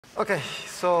Okay,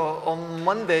 so on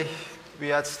Monday we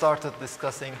had started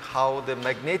discussing how the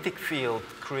magnetic field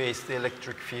creates the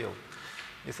electric field.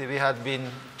 You see, we had been,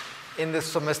 in this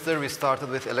semester we started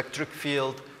with electric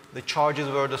field, the charges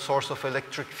were the source of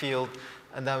electric field,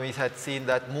 and then we had seen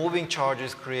that moving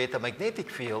charges create a magnetic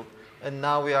field, and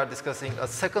now we are discussing a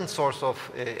second source of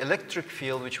electric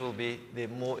field, which will be the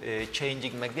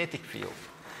changing magnetic field.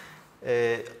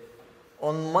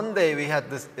 On Monday, we had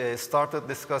started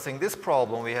discussing this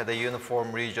problem. We had a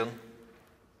uniform region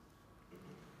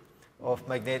of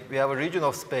we have a region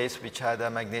of space which had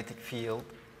a magnetic field.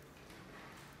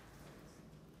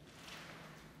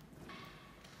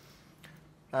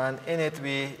 And in it,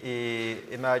 we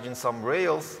imagined some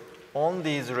rails. On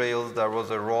these rails, there was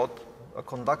a rod, a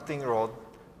conducting rod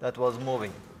that was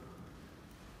moving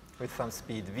with some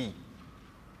speed v.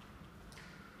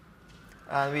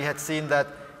 And we had seen that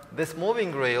this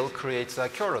moving rail creates a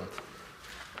current,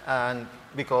 and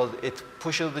because it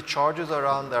pushes the charges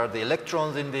around, there are the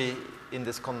electrons in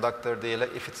this conductor.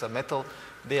 If it's a metal,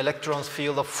 the electrons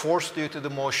feel a force due to the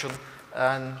motion.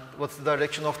 And what's the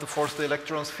direction of the force the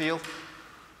electrons feel?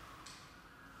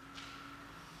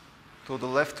 To the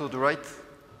left, to the right?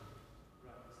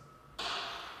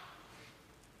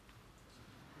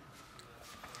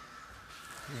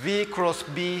 V cross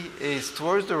B is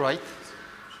towards the right,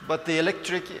 but the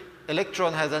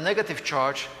electron has a negative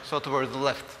charge, so towards the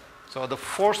left. So the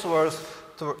force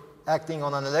acting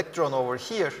on an electron over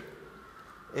here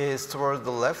is towards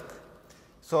the left.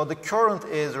 So the current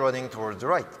is running towards the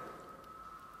right.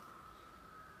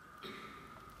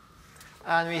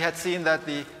 And we had seen that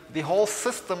the whole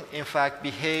system, in fact,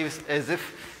 behaves as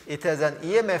if it has an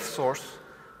EMF source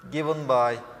given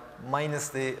by minus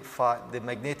the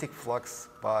magnetic flux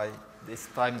by this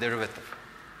time derivative.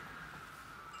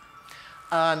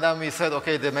 And then we said,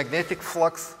 okay, the magnetic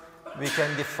flux we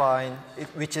can define,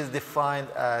 which is defined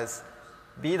as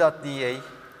B dot dA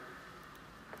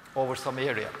over some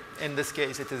area. In this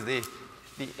case, it is the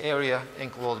area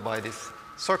enclosed by this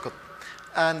circuit.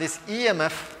 And this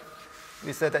EMF,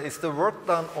 we said that it's the work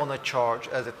done on a charge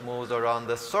as it moves around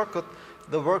the circuit.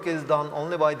 The work is done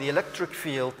only by the electric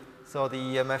field, so the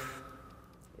EMF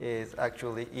is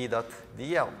actually E dot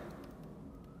dL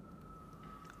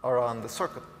around the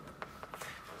circuit.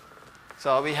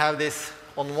 So we have this,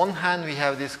 on one hand we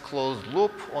have this closed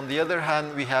loop, on the other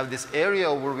hand we have this area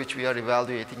over which we are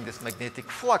evaluating this magnetic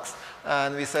flux,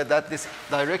 and we said that this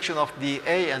direction of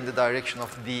dA and the direction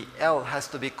of dL has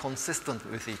to be consistent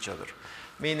with each other.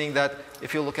 Meaning that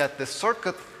if you look at the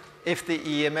circuit, if the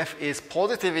EMF is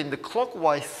positive in the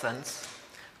clockwise sense,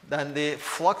 then the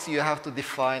flux you have to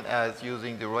define as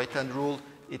using the right-hand rule,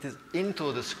 it is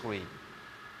into the screen.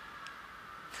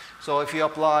 So if you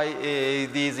apply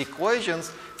these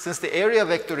equations, since the area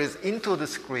vector is into the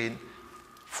screen,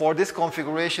 for this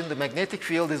configuration, the magnetic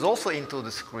field is also into the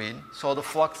screen, so the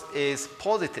flux is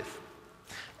positive.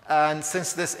 And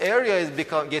since this area is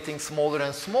getting smaller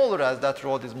and smaller as that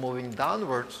rod is moving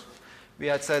downwards, we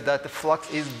had said that the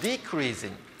flux is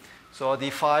decreasing. So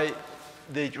the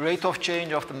rate of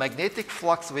change of the magnetic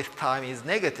flux with time is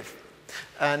negative.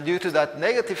 And due to that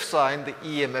negative sign, the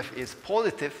EMF is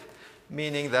positive,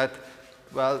 meaning that,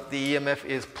 well, the EMF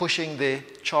is pushing the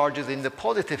charges in the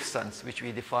positive sense, which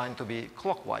we define to be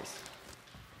clockwise.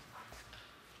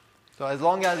 So as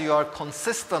long as you are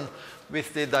consistent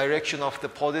with the direction of the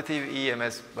positive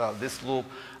EMS, well, this loop,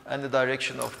 and the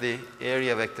direction of the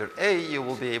area vector A, you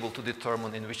will be able to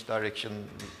determine in which direction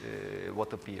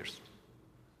what appears.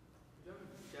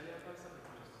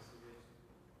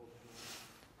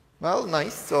 Well,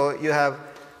 nice. So you have,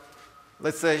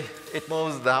 let's say it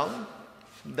moves down,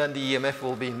 then the EMF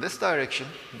will be in this direction,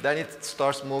 then it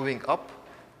starts moving up.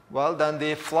 Well, then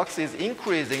the flux is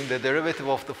increasing. The derivative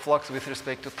of the flux with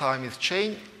respect to time is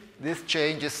change. This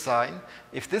changes sign.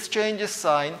 If this changes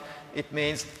sign, it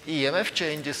means EMF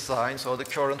changes sign, so the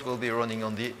current will be running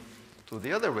to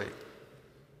the other way.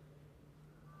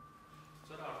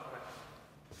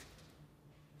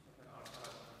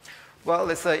 Well,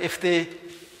 let's say if the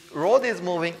rod is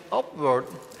moving upward,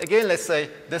 again, let's say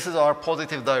this is our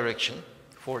positive direction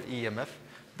for EMF,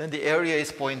 then the area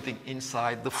is pointing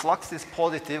inside. The flux is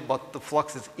positive, but the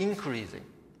flux is increasing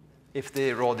if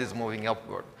the rod is moving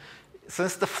upward.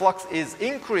 Since the flux is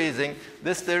increasing,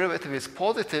 this derivative is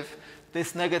positive.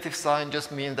 This negative sign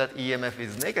just means that EMF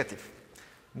is negative.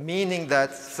 Meaning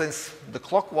that since the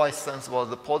clockwise sense was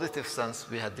the positive sense,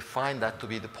 we had defined that to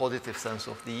be the positive sense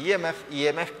of the EMF.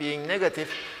 EMF being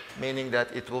negative, meaning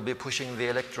that it will be pushing the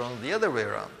electron the other way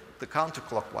around, the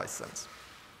counterclockwise sense.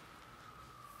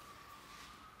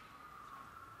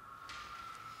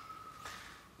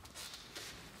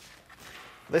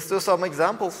 Let's do some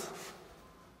examples.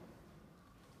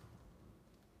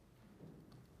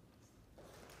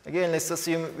 Again, let's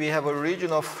assume we have a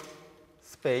region of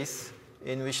space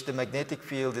in which the magnetic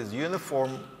field is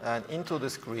uniform and into the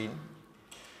screen.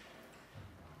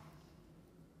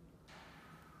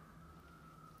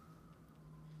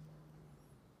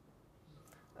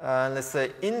 And let's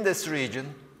say in this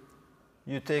region,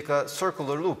 you take a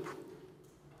circular loop.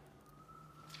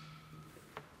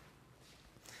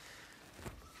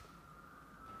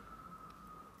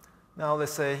 Now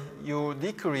let's say you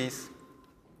decrease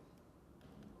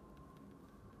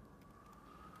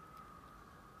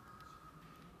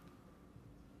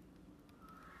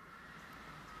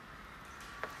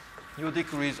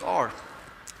R.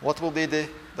 What will be the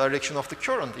direction of the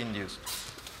current induced?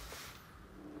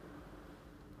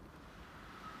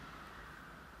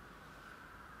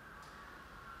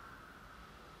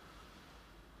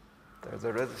 There's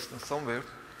a resistance somewhere.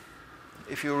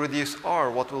 If you reduce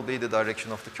R, what will be the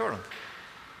direction of the current?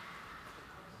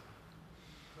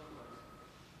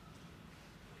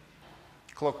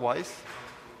 Clockwise,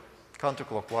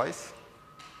 counterclockwise.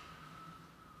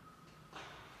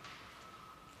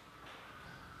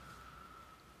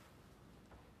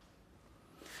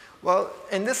 Well,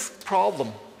 in this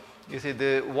problem, you see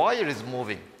the wire is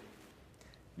moving.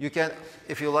 You can,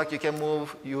 if you like, you can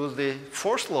use the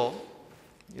force law.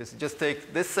 You just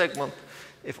take this segment.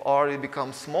 If R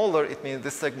becomes smaller, it means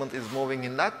this segment is moving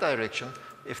in that direction.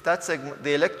 If that segment,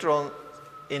 the electron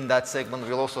in that segment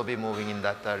will also be moving in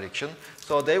that direction.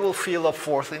 So they will feel a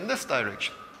force in this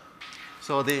direction.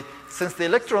 So since the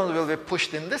electrons will be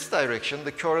pushed in this direction,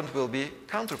 the current will be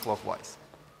counterclockwise.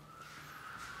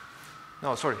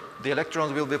 No, sorry, the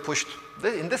electrons will be pushed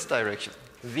in this direction.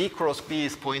 V cross B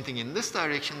is pointing in this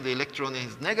direction, the electron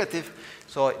is negative,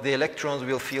 so the electrons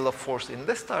will feel a force in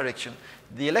this direction.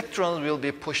 The electrons will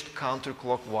be pushed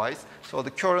counterclockwise, so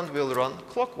the current will run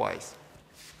clockwise.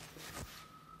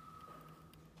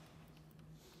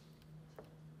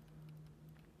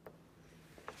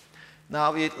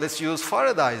 Now let's use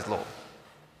Faraday's law.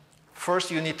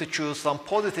 First, you need to choose some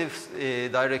positive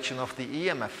direction of the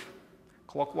EMF,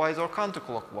 clockwise or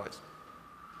counterclockwise.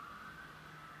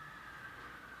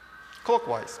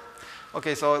 Clockwise.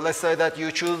 Okay, so let's say that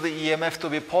you choose the EMF to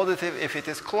be positive if it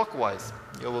is clockwise.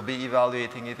 You will be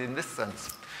evaluating it in this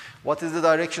sense. What is the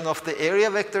direction of the area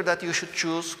vector that you should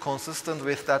choose consistent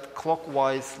with that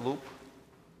clockwise loop?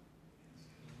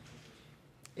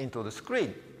 Into the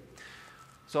screen.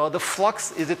 So the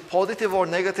flux, is it positive or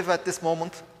negative at this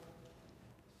moment?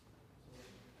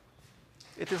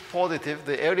 It is positive.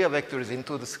 The area vector is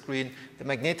into the screen. The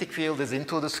magnetic field is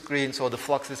into the screen, so the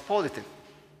flux is positive.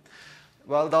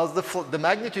 Well, does the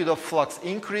magnitude of flux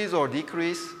increase or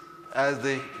decrease as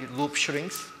the loop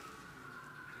shrinks?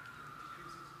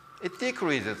 It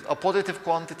decreases. A positive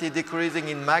quantity decreasing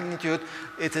in magnitude,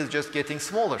 it is just getting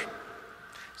smaller.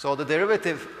 So the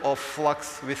derivative of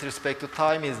flux with respect to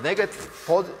time is negative.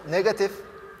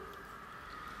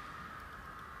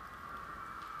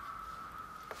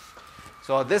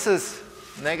 So this is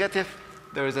negative.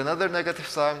 There is another negative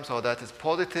sign, so that is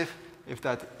positive. If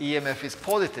that EMF is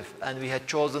positive, and we had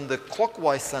chosen the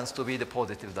clockwise sense to be the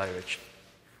positive direction.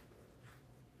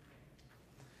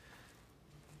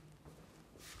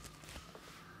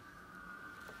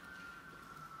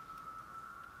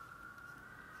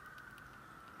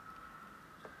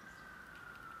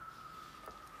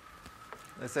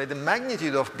 Let's say the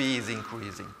magnitude of B is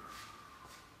increasing.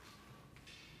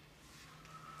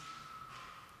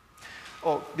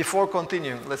 Oh, before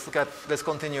continuing, let's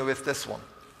continue with this one.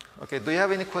 Okay, do you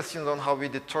have any questions on how we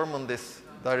determine this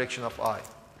direction of I?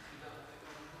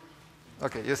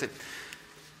 Okay, you see.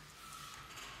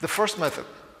 The first method,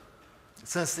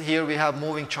 since here we have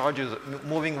moving charges,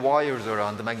 moving wires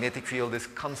around, the magnetic field is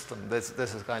constant. This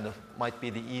is kind of, might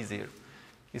be the easier.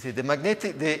 You see,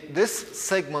 this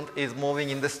segment is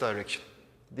moving in this direction.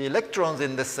 The electrons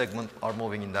in this segment are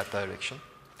moving in that direction.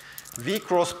 V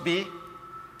cross B,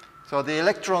 so the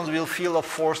electrons will feel a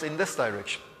force in this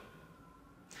direction.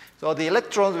 So the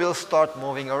electrons will start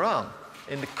moving around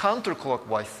in the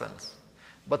counterclockwise sense.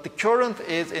 But the current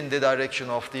is in the direction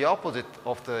of the opposite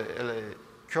of the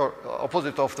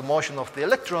motion of the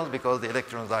electrons, because the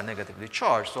electrons are negatively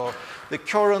charged. So the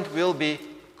current will be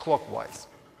clockwise.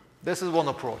 This is one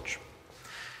approach.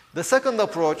 The second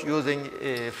approach, using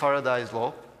Faraday's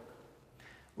law,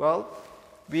 well,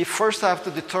 we first have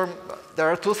to determine, there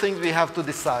are two things we have to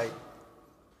decide.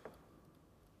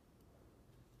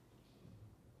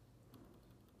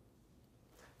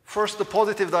 First, the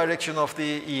positive direction of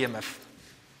the EMF.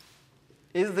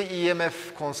 Is the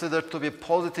EMF considered to be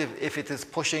positive if it is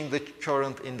pushing the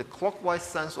current in the clockwise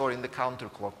sense or in the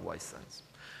counterclockwise sense?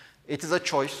 It is a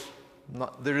choice.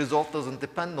 The result doesn't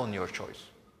depend on your choice.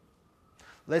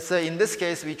 Let's say in this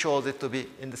case we chose it to be,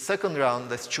 in the second round,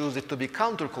 let's choose it to be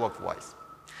counterclockwise.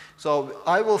 So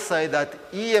I will say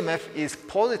that EMF is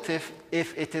positive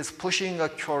if it is pushing a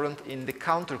current in the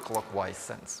counterclockwise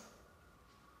sense.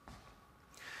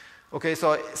 Okay,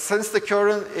 so since the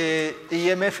current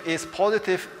EMF is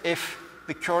positive if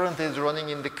the current is running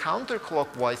in the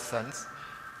counterclockwise sense,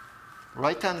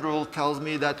 right-hand rule tells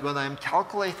me that when I'm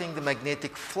calculating the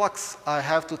magnetic flux, I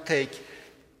have to take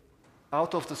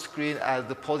out of the screen as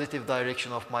the positive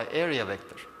direction of my area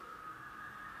vector.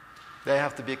 They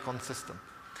have to be consistent.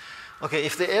 Okay,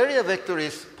 if the area vector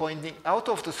is pointing out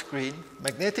of the screen,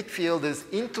 magnetic field is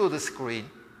into the screen,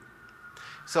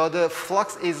 so the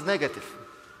flux is negative.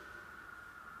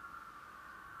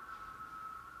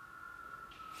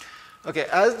 Okay,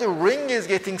 as the ring is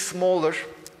getting smaller,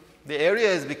 the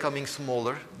area is becoming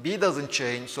smaller, B doesn't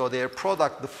change, so their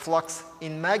product, the flux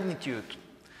in magnitude,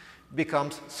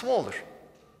 becomes smaller.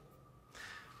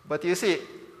 But you see,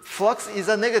 flux is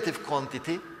a negative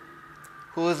quantity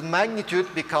whose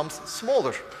magnitude becomes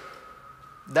smaller.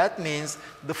 That means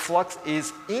the flux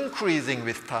is increasing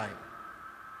with time.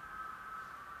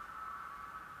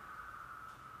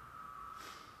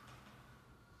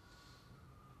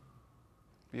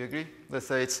 Do you agree? Let's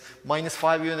say it's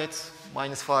 -5 units,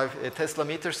 -5 Tesla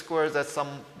meter squares at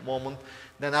some moment.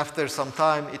 Then after some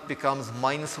time, it becomes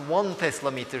 -1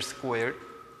 Tesla meter squared.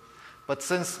 But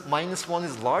since -1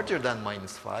 is larger than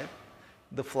 -5,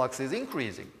 the flux is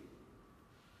increasing.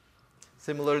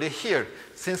 Similarly here,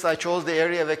 since I chose the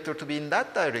area vector to be in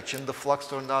that direction, the flux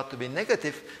turned out to be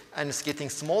negative and it's getting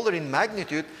smaller in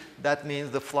magnitude. That means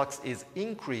the flux is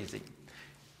increasing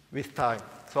with time.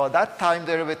 So that time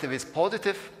derivative is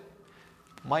positive,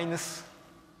 minus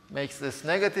makes this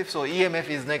negative, so EMF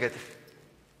is negative.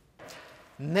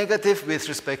 Negative with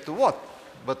respect to what?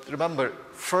 But remember,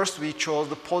 first we chose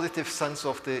the positive sense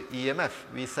of the EMF.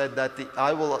 We said that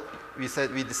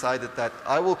we decided that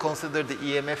I will consider the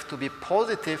EMF to be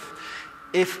positive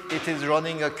if it is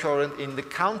running a current in the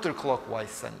counterclockwise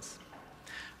sense.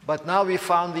 But now we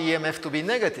found the EMF to be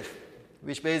negative,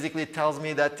 which basically tells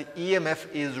me that the EMF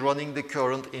is running the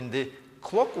current in the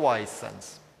clockwise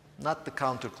sense, not the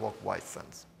counterclockwise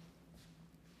sense.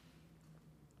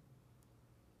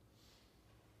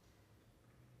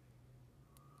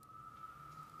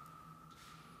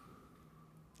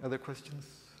 Other questions?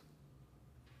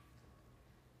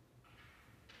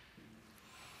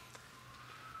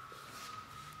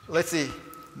 Let's see.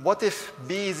 What if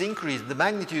B is increased? The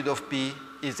magnitude of B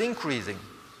is increasing.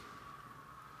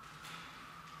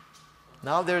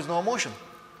 Now there is no motion.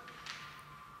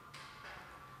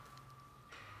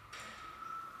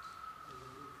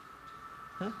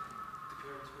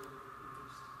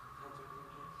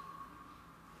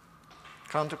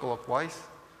 Counterclockwise.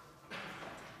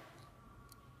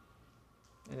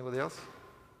 Anybody else?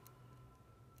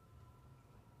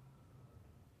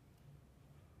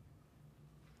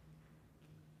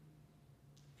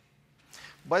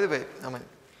 By the way,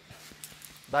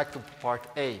 back to part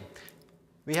A.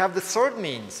 We have the third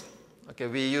means. Okay,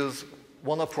 we use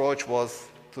one approach was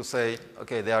to say,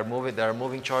 okay, there are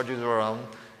moving charges around,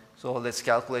 so let's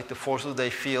calculate the forces they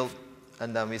feel,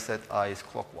 and then we said I is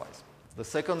clockwise. The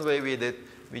second way we did,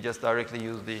 we just directly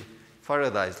used the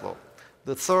Faraday's law.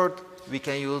 The third, we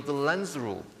can use the Lenz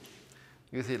rule.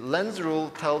 You see, Lenz rule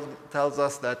tells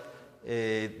us that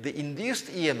the induced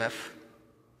EMF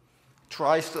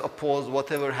tries to oppose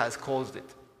whatever has caused it.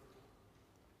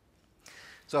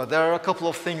 So there are a couple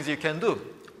of things you can do.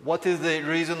 What is the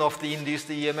reason of the induced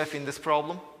EMF in this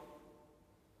problem?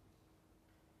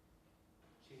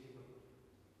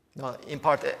 No, in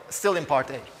part A, still in part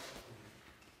A.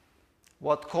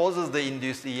 What causes the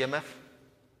induced EMF?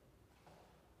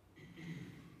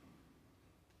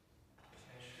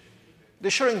 The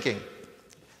shrinking.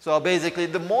 So basically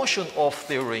the motion of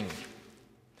the ring.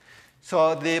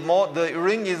 So the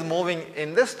ring is moving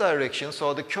in this direction,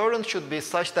 so the current should be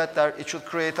such that it should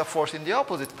create a force in the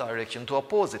opposite direction to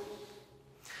oppose it.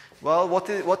 Well,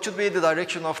 what should be the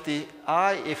direction of the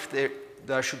I if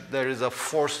there is a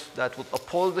force that would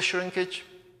oppose the shrinkage?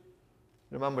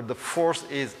 Remember, the force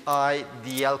is I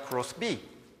dl cross B.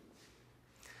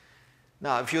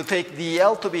 Now, if you take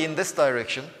dl to be in this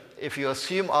direction, if you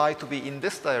assume I to be in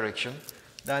this direction,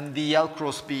 then dl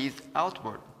cross B is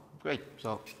outward. Great.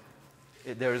 So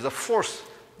there is a force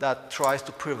that tries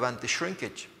to prevent the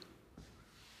shrinkage.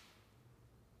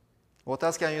 What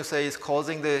else can you say is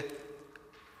causing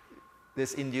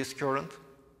this induced current?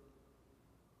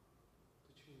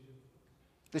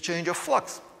 the change of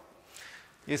flux.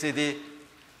 You see,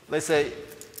 let's say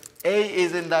A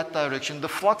is in that direction, the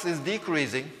flux is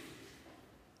decreasing.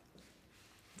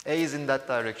 A is in that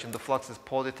direction, the flux is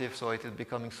positive, so it is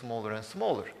becoming smaller and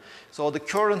smaller. So the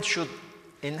current should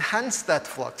enhance that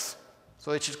flux.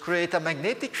 So it should create a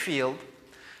magnetic field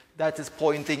that is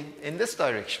pointing in this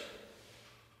direction.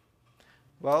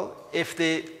 Well, if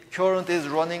the current is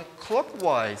running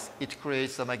clockwise, it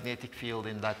creates a magnetic field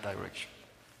in that direction,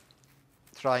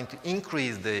 trying to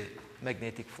increase the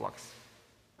magnetic flux.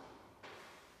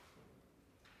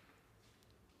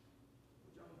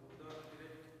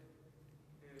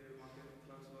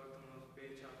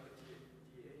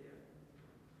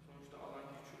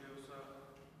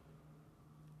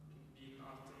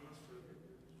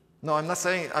 No, I'm not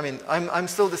saying, I mean, I'm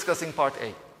still discussing part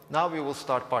A. Now we will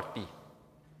start part B.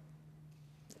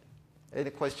 Any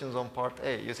questions on part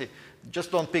A? You see,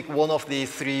 just don't pick one of the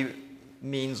three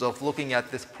means of looking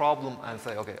at this problem and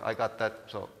say, okay, I got that,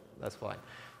 so that's fine.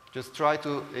 Just try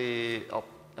to,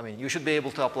 I mean, you should be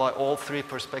able to apply all three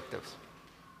perspectives.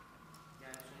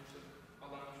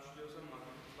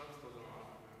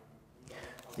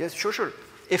 Yes, sure.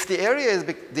 If the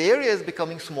area is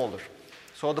becoming smaller,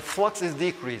 so the flux is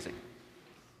decreasing,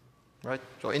 right?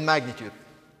 So in magnitude.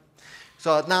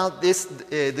 So now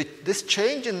this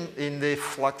change in the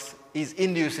flux is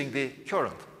inducing the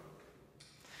current.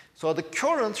 So the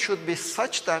current should be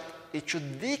such that it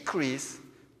should decrease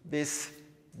this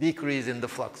decrease in the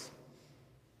flux.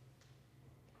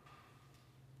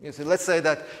 You see, let's say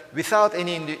that without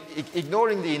any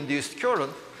ignoring the induced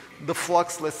current, the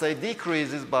flux, let's say,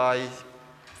 decreases by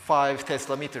 5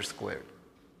 Tesla meters squared.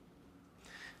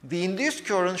 The induced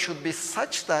current should be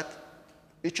such that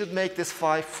it should make this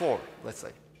 4, let's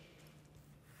say.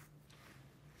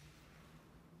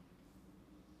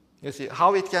 You see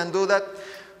how it can do that?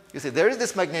 You see, there is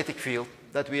this magnetic field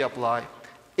that we apply.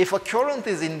 If a current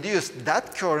is induced,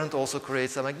 that current also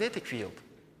creates a magnetic field.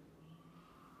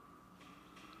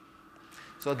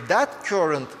 So that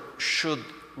current should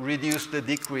reduce the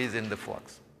decrease in the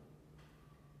flux.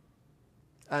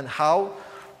 And how?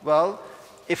 Well,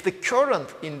 if the current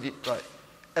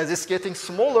as it's getting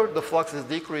smaller, the flux is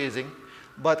decreasing.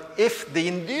 But if the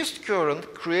induced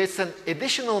current creates an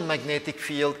additional magnetic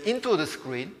field into the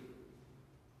screen,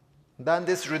 then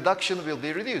this reduction will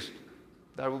be reduced.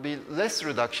 There will be less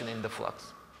reduction in the flux.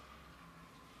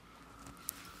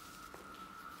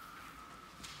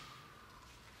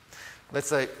 Let's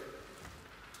say,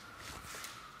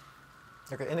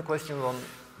 okay, any questions on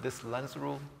this lens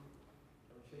rule?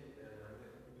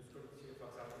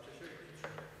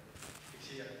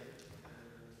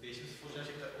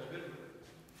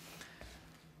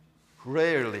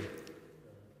 Rarely.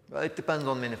 Well, it depends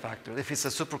on many factors. If it's a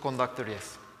superconductor,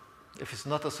 yes. If it's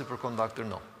not a superconductor,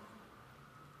 no.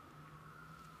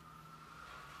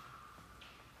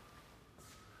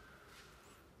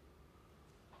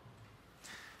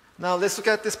 Now let's look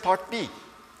at this part B.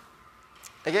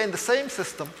 Again, the same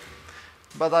system,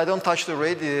 but I don't touch the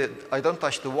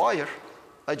wire.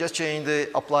 I just change the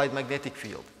applied magnetic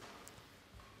field.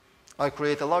 I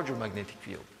create a larger magnetic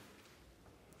field.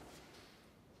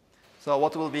 So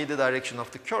what will be the direction of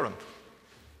the current?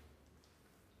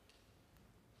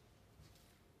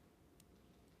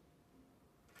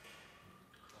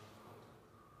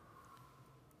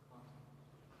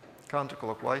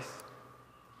 Counterclockwise.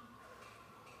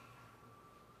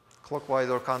 Clockwise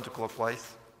or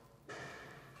counterclockwise?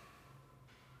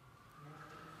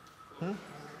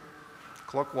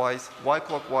 Clockwise. Why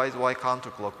clockwise? Why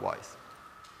counterclockwise?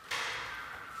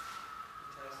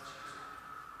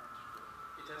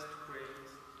 It has to create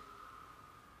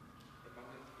a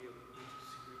magnetic field into the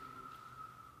screen.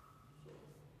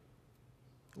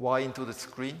 Why into the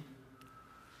screen?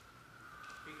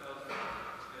 Because the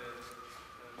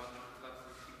magnetic flux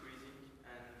is decreasing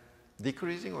and...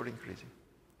 Decreasing or increasing?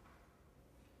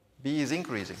 B is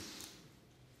increasing.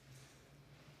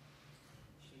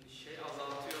 Şimdi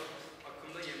azaltıyor.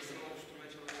 Akımda yenisini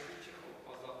oluşturmaya çalıştığı için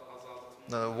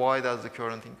azaltma. Now, why does the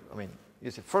current I mean,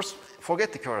 you see, first,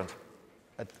 forget the current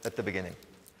at the beginning.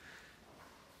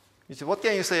 You see, what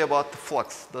can you say about the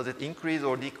flux? Does it increase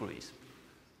or decrease?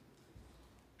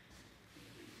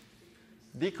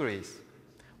 Decrease.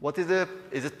 What is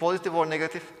it positive or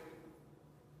negative?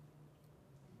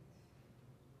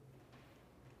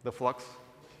 The flux?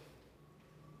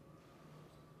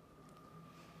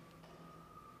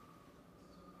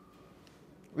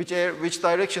 Which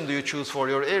direction do you choose for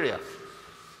your area?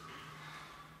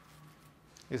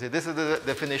 You see, this is the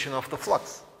definition of the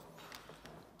flux.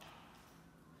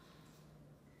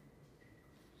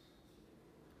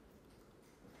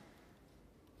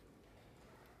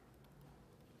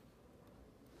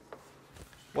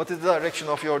 What is the direction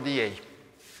of your dA?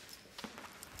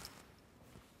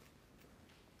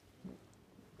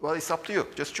 Well, it's up to you.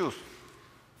 Just choose.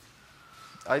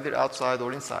 Either outside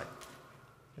or inside.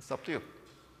 It's up to you.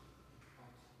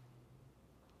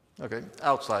 Okay,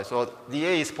 outside. So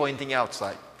dA is pointing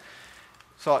outside.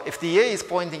 So if dA is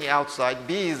pointing outside,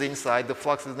 B is inside, the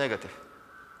flux is negative.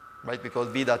 Right? Because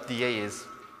B dot dA is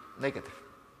negative.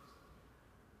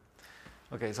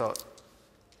 Okay, so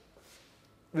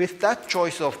with that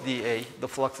choice of dA, the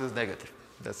flux is negative.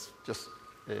 That's just,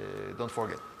 don't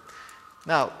forget.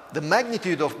 Now, the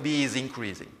magnitude of B is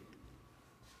increasing.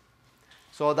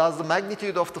 So does the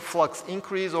magnitude of the flux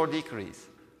increase or decrease?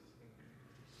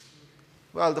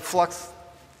 Well, the flux,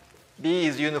 B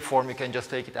is uniform. You can just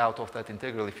take it out of that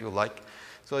integral if you like.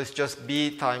 So it's just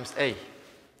B times A.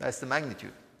 That's the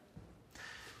magnitude.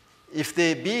 If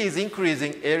the B is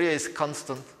increasing, area is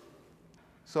constant.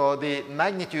 So the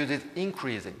magnitude is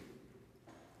increasing.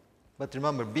 But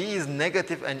remember, B is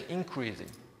negative and increasing.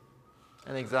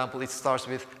 An example, it starts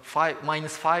with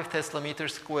minus 5 Tesla meter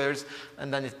squares,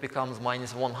 and then it becomes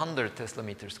minus 100 Tesla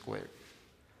meter squared.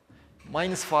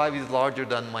 Minus 5 is larger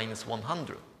than minus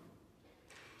 100.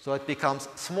 So it becomes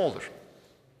smaller.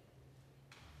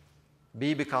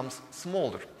 B becomes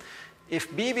smaller.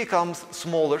 If B becomes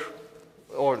smaller,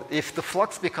 or if the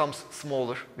flux becomes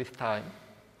smaller with time,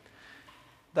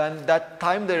 then that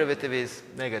time derivative is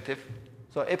negative.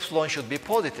 So epsilon should be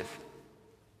positive.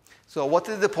 So what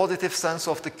is the positive sense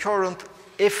of the current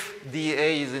if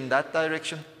dA is in that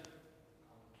direction?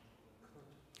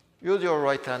 Use your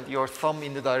right hand, your thumb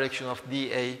in the direction of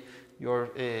dA, your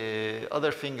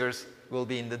other fingers will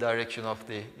be in the direction of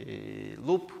the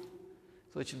loop.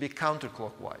 So it should be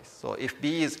counterclockwise. So if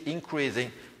B is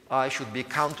increasing, I should be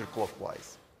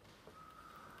counterclockwise.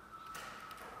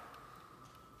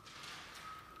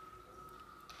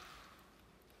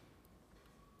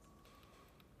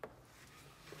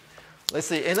 Let's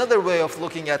see, another way of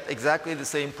looking at exactly the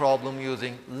same problem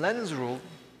using Lenz's rule.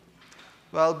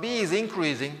 Well, B is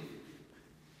increasing.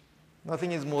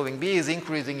 Nothing is moving. B is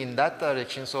increasing in that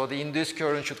direction, so the induced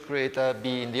current should create a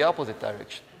B in the opposite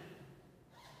direction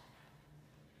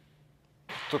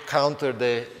to counter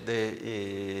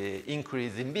the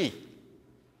increase in B.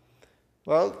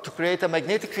 Well, to create a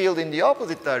magnetic field in the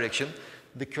opposite direction,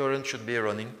 the current should be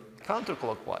running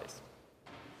counterclockwise.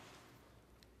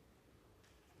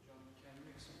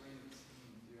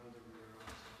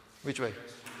 Which way?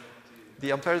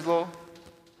 The Ampere's law?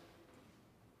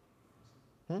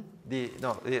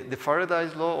 The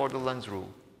Faraday's law or the Lenz's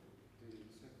rule?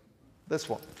 This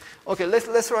one. Okay,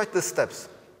 let's write the steps.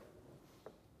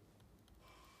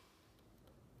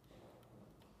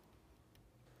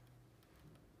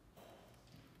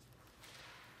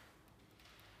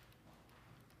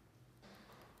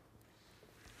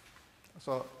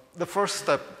 So the first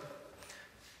step,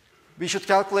 we should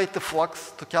calculate the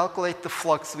flux. To calculate the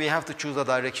flux, we have to choose a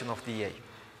direction of dA.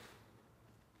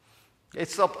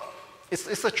 It's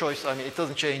a choice. I mean, it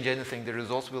doesn't change anything. The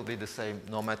results will be the same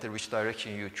no matter which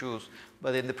direction you choose.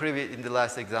 But in the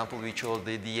last example, we chose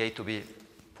the dA to be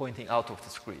pointing out of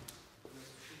the screen.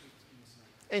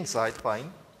 Inside,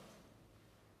 fine.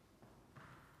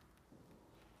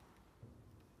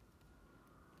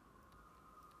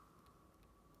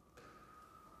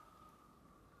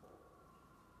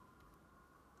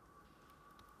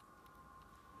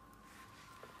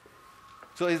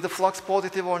 So is the flux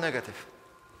positive or negative?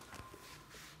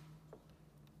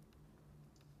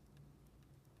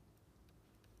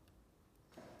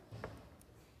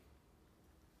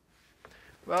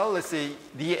 Well, let's see.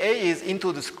 dA is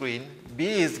into the screen. B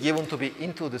is given to be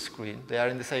into the screen. They are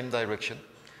in the same direction.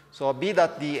 So B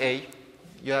dot dA,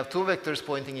 you have two vectors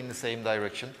pointing in the same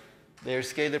direction. Their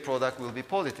scalar product will be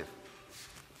positive.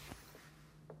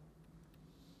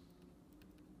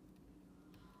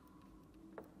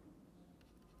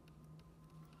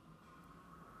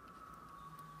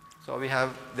 So we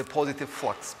have the positive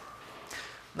flux.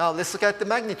 Now let's look at the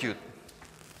magnitude.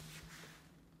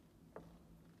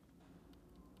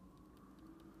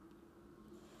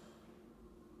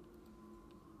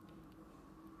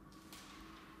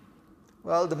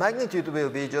 Well, the magnitude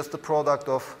will be just the product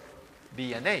of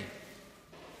B and A.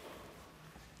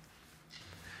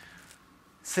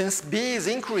 Since B is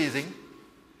increasing,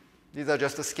 these are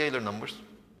just the scalar numbers.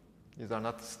 This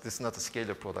is not a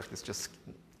scalar product, it's just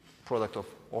product of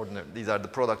ordinary. These are the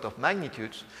product of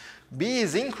magnitudes. B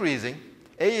is increasing,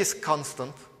 A is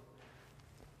constant.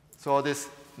 So this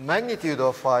magnitude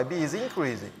of phi B is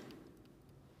increasing.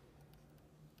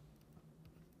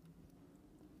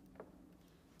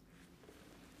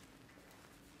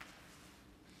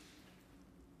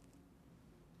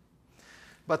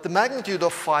 But the magnitude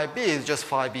of phi b is just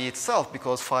phi b itself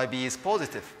because phi b is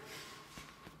positive.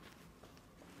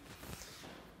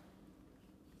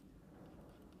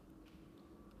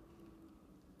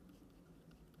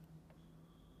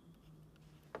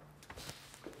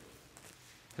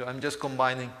 So I'm just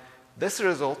combining this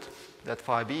result, that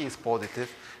phi b is positive,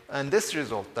 and this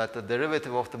result, that the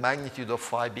derivative of the magnitude of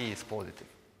phi b is positive.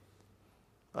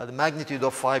 The magnitude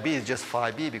of phi b is just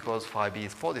phi b because phi b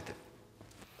is positive.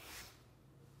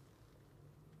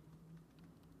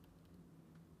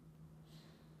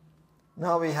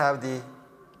 Now we have the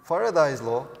Faraday's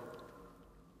law.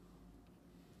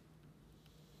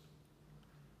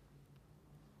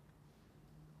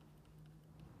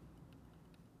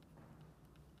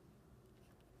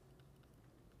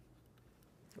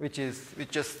 Which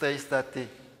just states that the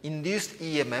induced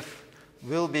EMF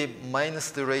will be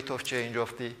minus the rate of change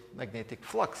of the magnetic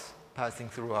flux passing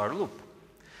through our loop.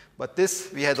 But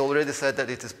this, we had already said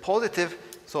that it is positive,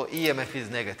 so EMF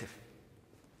is negative.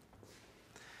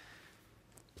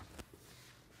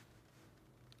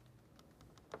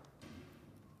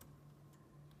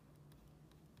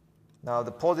 Now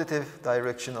the positive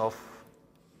direction of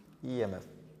EMF.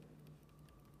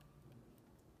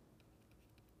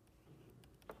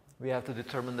 We have to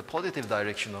determine the positive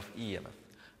direction of EMF.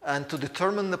 And to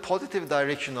determine the positive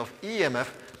direction of EMF,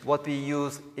 what we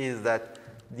use is that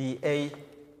dA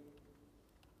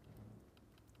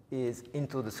is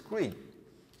into the screen.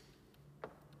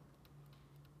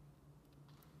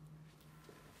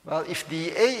 Well, if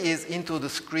dA is into the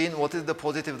screen, what is the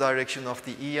positive direction of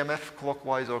the EMF,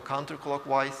 clockwise or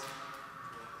counterclockwise?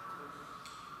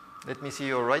 Let me see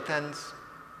your right hands.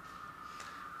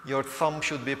 Your thumb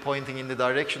should be pointing in the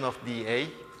direction of dA.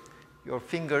 Your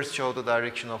fingers show the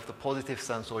direction of the positive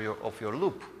sense of your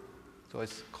loop. So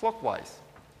it's clockwise.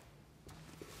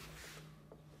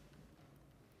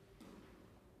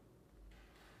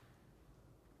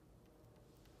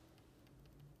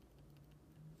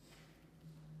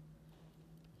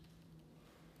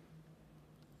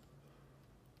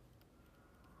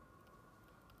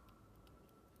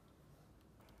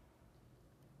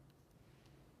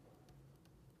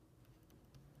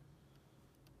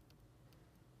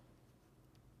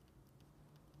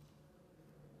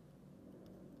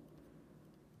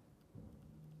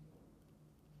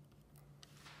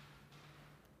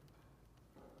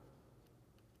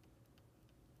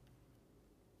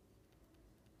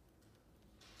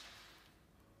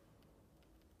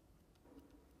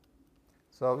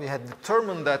 So we had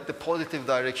determined that the positive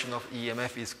direction of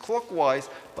EMF is clockwise,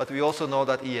 but we also know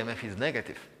that EMF is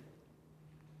negative.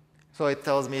 So it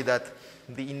tells me that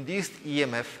the induced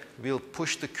EMF will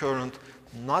push the current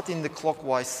not in the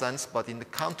clockwise sense, but in the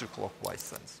counterclockwise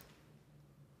sense.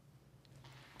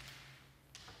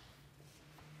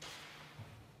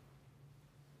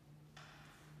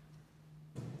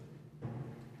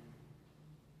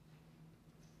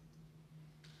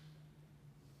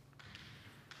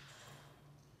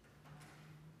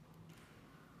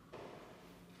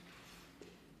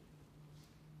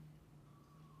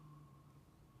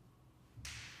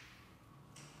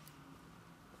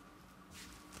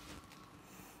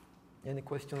 Any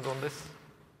questions on this?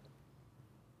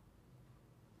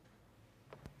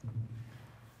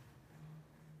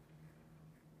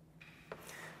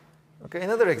 Okay,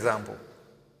 another example.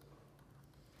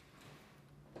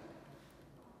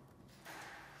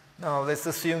 Now let's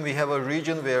assume we have a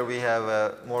region where we have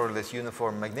a more or less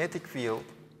uniform magnetic field.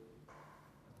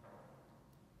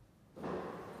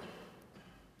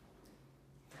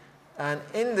 And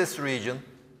in this region,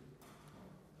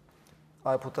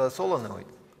 I put a solenoid.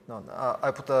 No,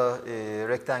 I put a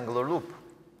rectangular loop.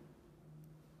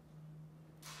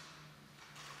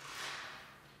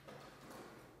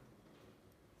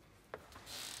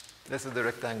 This is the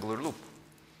rectangular loop.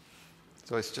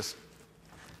 So it's just,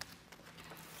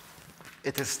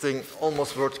 it is staying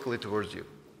almost vertically towards you.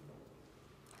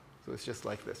 So it's just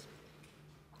like this.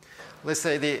 Let's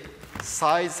say the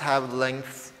sides have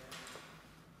lengths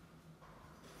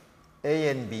A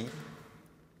and B.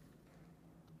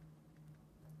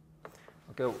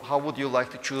 Okay, how would you like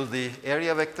to choose the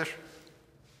area vector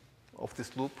of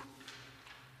this loop?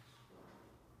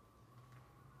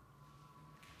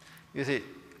 You see,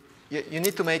 you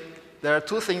need to make, there are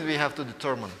two things we have to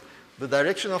determine. The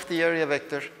direction of the area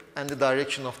vector and the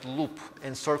direction of the loop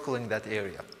encircling that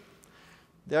area.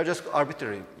 They are just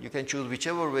arbitrary. You can choose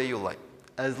whichever way you like,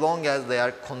 as long as they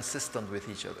are consistent with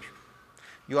each other.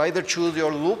 You either choose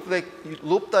your loop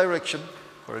direction.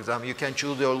 For example, you can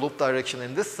choose your loop direction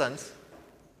in this sense.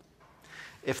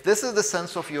 If this is the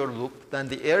sense of your loop, then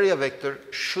the area vector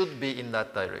should be in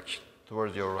that direction,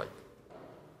 towards your right.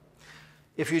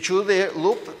 If you choose the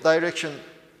loop direction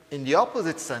in the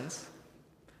opposite sense,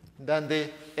 then the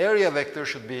area vector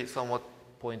should be somewhat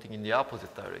pointing in the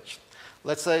opposite direction.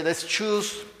 Let's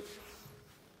choose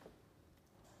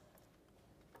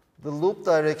the loop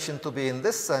direction to be in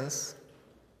this sense.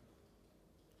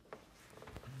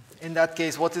 In that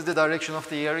case, what is the direction of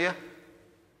the area?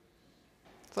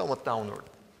 Somewhat downward.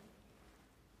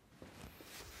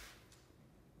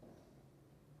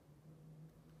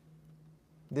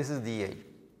 This is dA.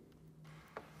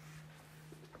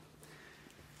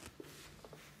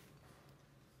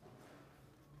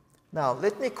 Now,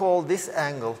 let me call this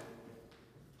angle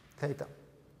theta.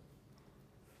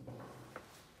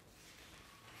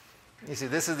 You see,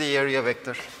 this is the area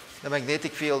vector. The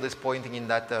magnetic field is pointing in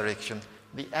that direction.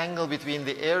 The angle between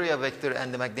the area vector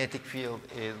and the magnetic field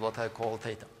is what I call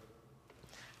theta.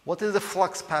 What is the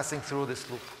flux passing through this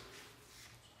loop?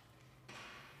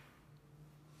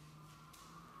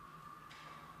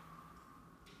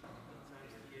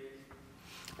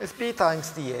 It's B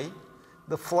times dA.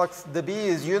 The flux, the B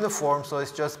is uniform, so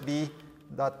it's just B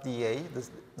dot dA,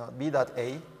 B dot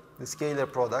A, the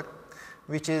scalar product,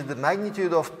 which is the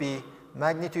magnitude of B,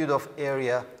 magnitude of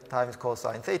area times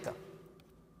cosine theta.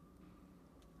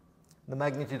 The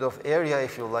magnitude of area,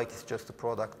 if you like, is just the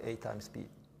product A times B.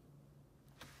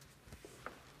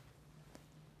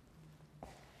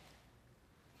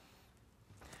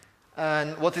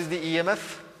 And what is the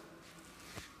EMF?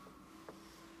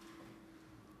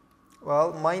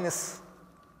 Well, minus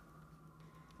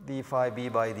d phi B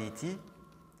by dt.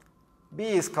 B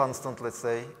is constant, let's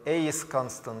say. A is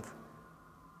constant.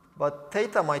 But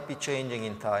theta might be changing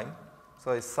in time.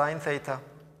 So it's sine theta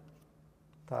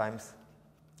times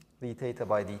d theta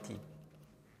by dt.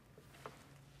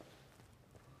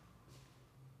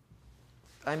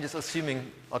 I'm just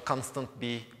assuming a constant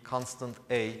B, constant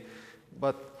A.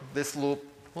 But this loop,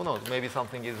 who knows, maybe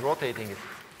something is rotating it.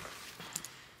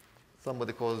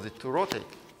 Somebody causes it to rotate.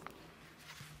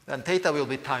 Then theta will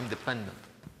be time dependent.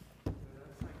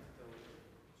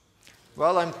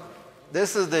 Well,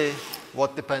 this is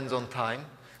what depends on time.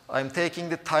 I'm taking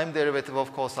the time derivative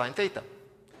of cosine theta.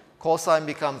 Cosine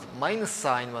becomes minus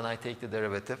sine when I take the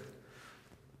derivative.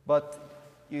 But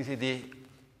you see,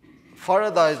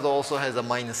 Faraday's law also has a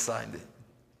minus sign.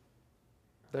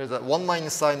 There's one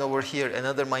minus sign over here,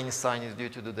 another minus sign is due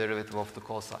to the derivative of the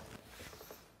cosine.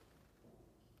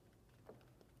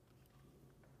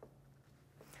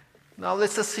 Now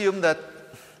let's assume that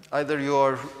either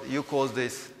you cause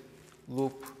this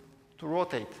loop to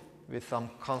rotate with some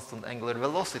constant angular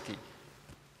velocity.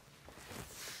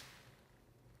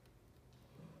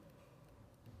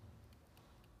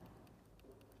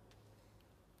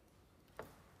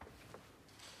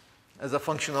 As a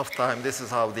function of time, this is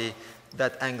how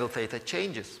that angle theta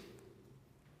changes.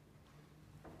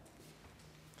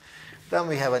 Then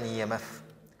we have an EMF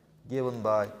given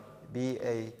by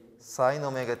BA sine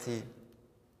omega t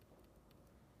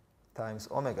times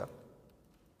omega.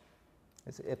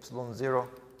 It's epsilon 0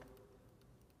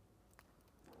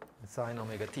 sine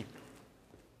omega t.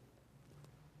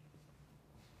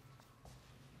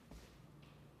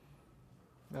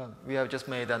 Well, we have just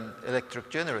made an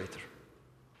electric generator.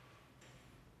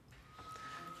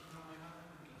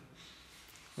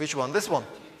 Which one? This one.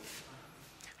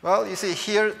 Well, you see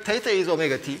here theta is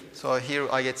omega t, so here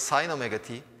I get sine omega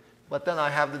t, but then I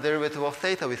have the derivative of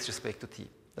theta with respect to t.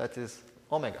 That is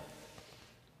omega.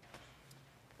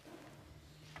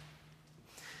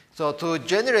 So to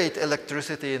generate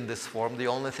electricity in this form, the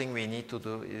only thing we need to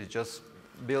do is just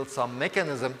build some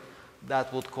mechanism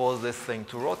that would cause this thing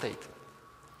to rotate.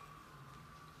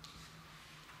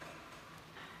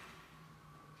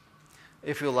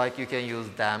 If you like, you can use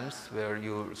dams where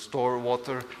you store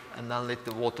water and then let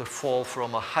the water fall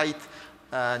from a height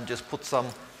and just put some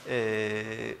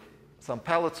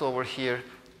pellets over here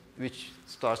which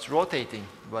starts rotating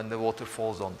when the water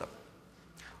falls on them.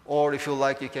 Or if you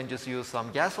like, you can just use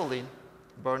some gasoline,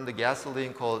 burn the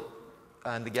gasoline,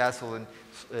 and the gasoline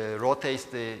rotates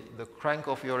the crank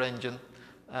of your engine.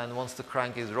 And once the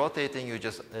crank is rotating, you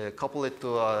just couple it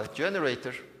to a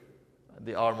generator,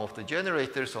 the arm of the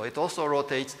generator, so it also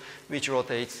rotates, which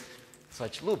rotates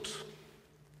such loops.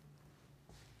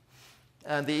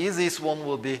 And the easiest one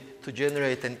will be to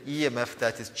generate an EMF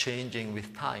that is changing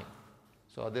with time.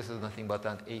 So this is nothing but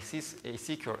an AC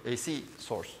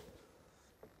source.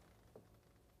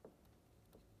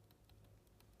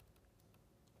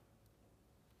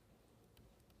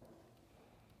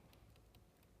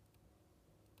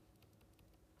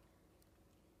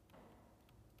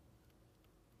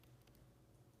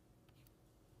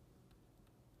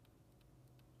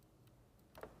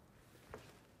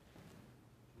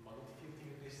 -15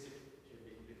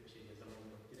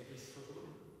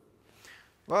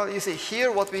 Well, you see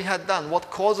here what we had done, what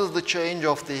causes the change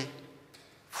of the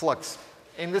flux.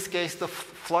 In this case, the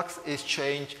flux is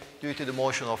changed due to the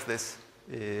motion of this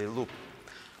loop.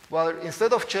 Well,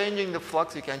 instead of changing the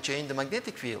flux, you can change the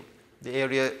magnetic field. The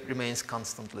area remains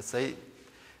constant, let's say.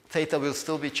 Theta will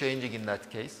still be changing in that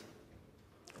case.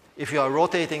 If you are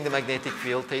rotating the magnetic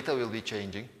field, theta will be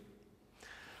changing.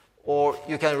 Or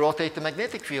you can rotate the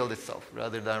magnetic field itself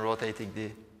rather than rotating the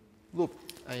loop,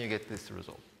 and you get this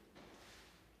result.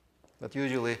 But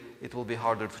usually, it will be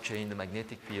harder to change the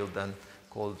magnetic field than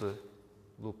cause the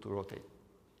loop to rotate.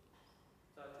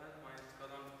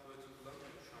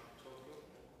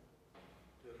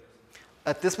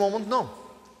 At this moment, no.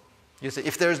 You see,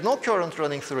 if there is no current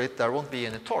running through it, there won't be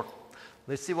any torque.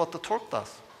 Let's see what the torque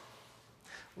does.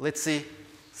 Let's see,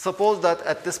 suppose that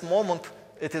at this moment,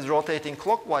 it is rotating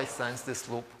clockwise sense, this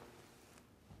loop.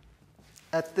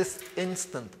 At this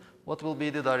instant, what will be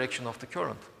the direction of the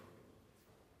current?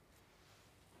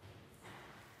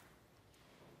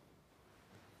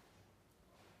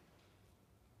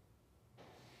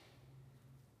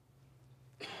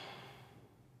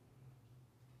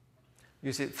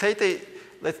 You see, theta,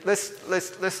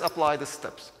 let's apply the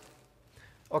steps.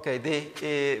 Okay,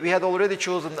 we had already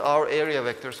chosen our area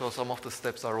vector, so some of the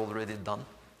steps are already done.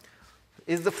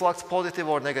 Is the flux positive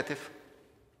or negative?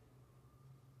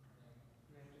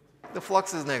 The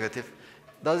flux is negative.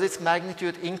 Does its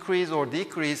magnitude increase or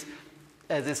decrease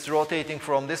as it's rotating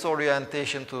from this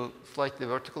orientation to slightly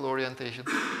vertical orientation?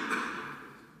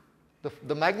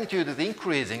 The magnitude is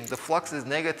increasing, the flux is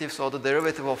negative, so the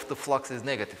derivative of the flux is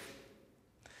negative.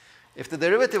 If the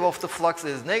derivative of the flux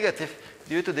is negative,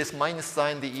 due to this minus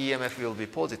sign, the EMF will be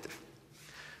positive.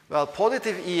 Well,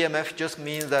 positive EMF just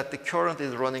means that the current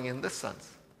is running in this sense.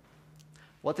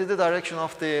 What is the direction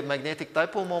of the magnetic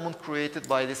dipole moment created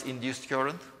by this induced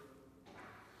current?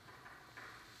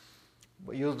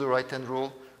 Use the right-hand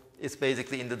rule. It's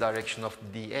basically in the direction of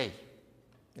dA.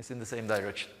 It's in the same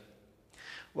direction.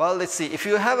 Well, let's see. If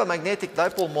you have a magnetic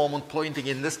dipole moment pointing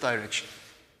in this direction,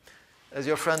 as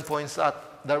your friend points out,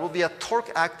 there will be a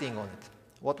torque acting on it.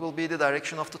 What will be the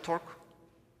direction of the torque?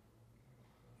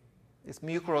 It's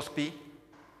mu cross P.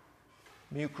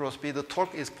 Mu cross P, the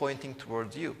torque is pointing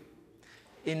towards you.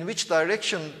 In which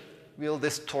direction will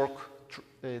this torque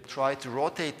try to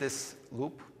rotate this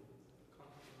loop?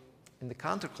 In the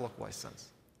counterclockwise sense.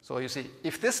 So you see,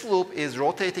 if this loop is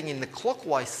rotating in the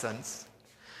clockwise sense,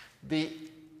 the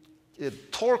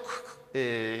torque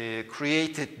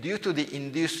created due to the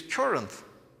induced current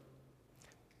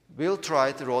will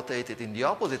try to rotate it in the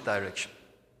opposite direction.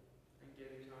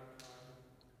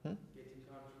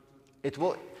 It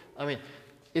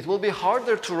will be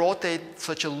harder to rotate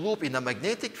such a loop in a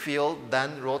magnetic field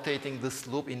than rotating this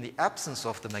loop in the absence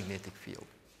of the magnetic field.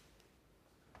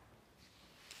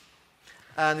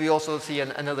 And we also see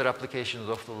another application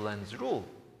of the Lenz rule.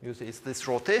 You see, it's this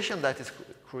rotation that is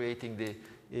creating the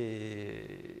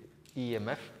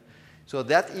EMF. So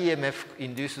that EMF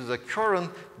induces a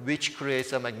current which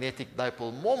creates a magnetic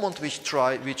dipole moment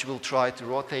which will try to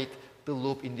rotate the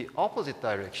loop in the opposite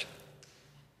direction.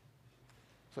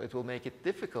 So it will make it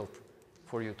difficult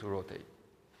for you to rotate.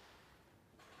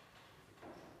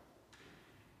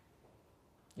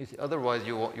 You see, otherwise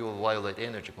you will violate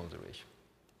energy conservation.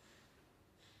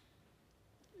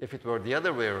 If it were the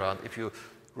other way around, if you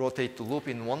rotate the loop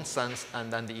in one sense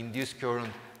and then the induced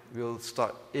current will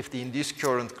start, if the induced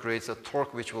current creates a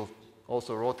torque which will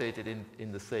also rotate it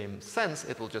in the same sense,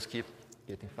 it will just keep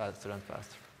getting faster and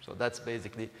faster. So that's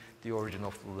basically the origin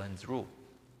of the Lenz rule.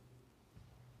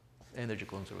 Energy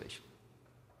conservation.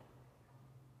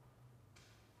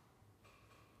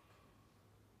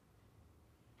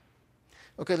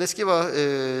 Okay, let's give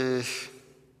a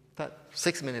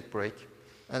 6-minute break,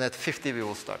 and at 50 we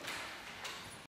will start.